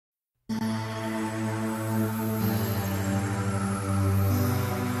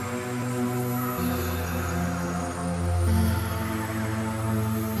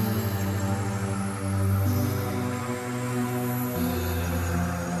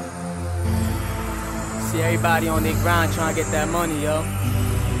See everybody on their grind trying to get that money, yo.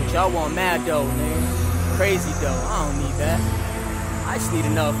 But y'all want mad dough, nigga. Crazy dough. I don't need that. I just need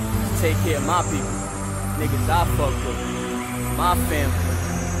enough to take care of my people. Niggas I fuck with. My family.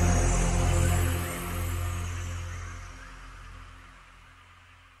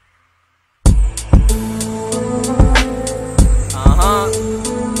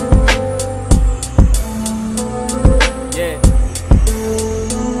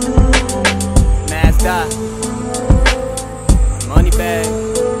 Money bag.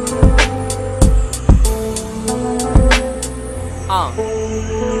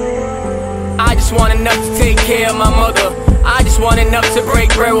 I just want enough to take care of my mother. I just want enough to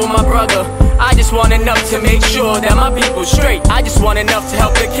break bread with my brother. I just want enough to make sure that my people's straight. I just want enough to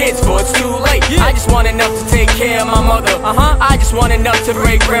help the kids before it's too late. I just want enough to take care of my mother. I just want enough to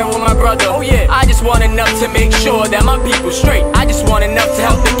break bread with my brother. I just want enough to make sure that my people's straight. I just want enough to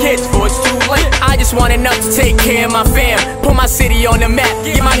help the kids before it's too late. I just want enough to take care of my fam. Put my city on the map,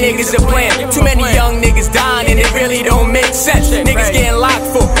 give my niggas a plan. Too many young niggas dying and it really don't make sense. Niggas getting locked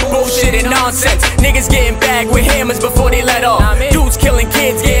for bullshit and nonsense. Niggas getting bagged with hammers before they let off. Dudes killing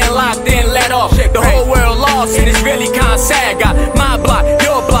kids, getting locked and let off. The whole world lost and it's really kinda sad. Got my block,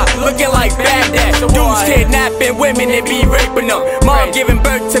 your block, looking like Baghdad. Dudes kidnapping women and be raping them. Mom giving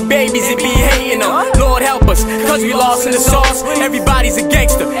birth to babies and be hating them. Lord help us, cause we lost in the sauce. Everybody's a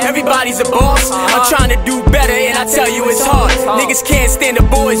gangster, everybody's a boss. I'm trying to do better and I tell you it's hard. Niggas can't stand the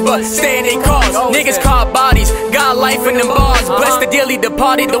boys but stay in their cars. Niggas caught bodies, got life in them bars. Bless the dearly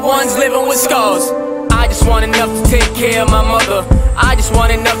departed, the ones living with scars. I just want enough to take care of my mother. I just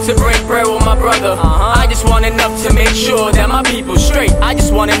want enough to break bread with my brother. I just want enough to make sure that my people's straight. I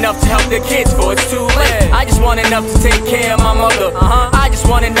just want enough to help the kids before it's too late. I just want enough to take care of my mother. I just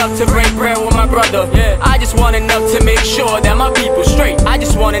want enough to break bread with my brother. I just want enough to make sure that my people's straight. I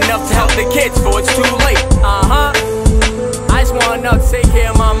just want enough to help the kids before it's too late. I just want enough to take care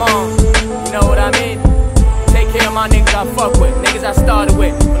of my mom. You know what I mean? Take care of my niggas I fuck with, niggas I started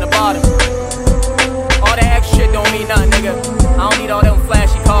with from the bottom. All that extra shit don't mean nothing, nigga. I don't need all them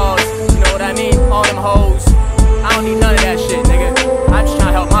flashy cars, you know what I mean? All them hoes. I don't need none of that shit, nigga. I'm just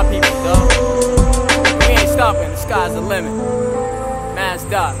trying to help my people, though. We ain't stopping, the sky's the limit. Man's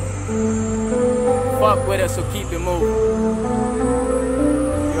dot. Fuck with us, so keep it moving.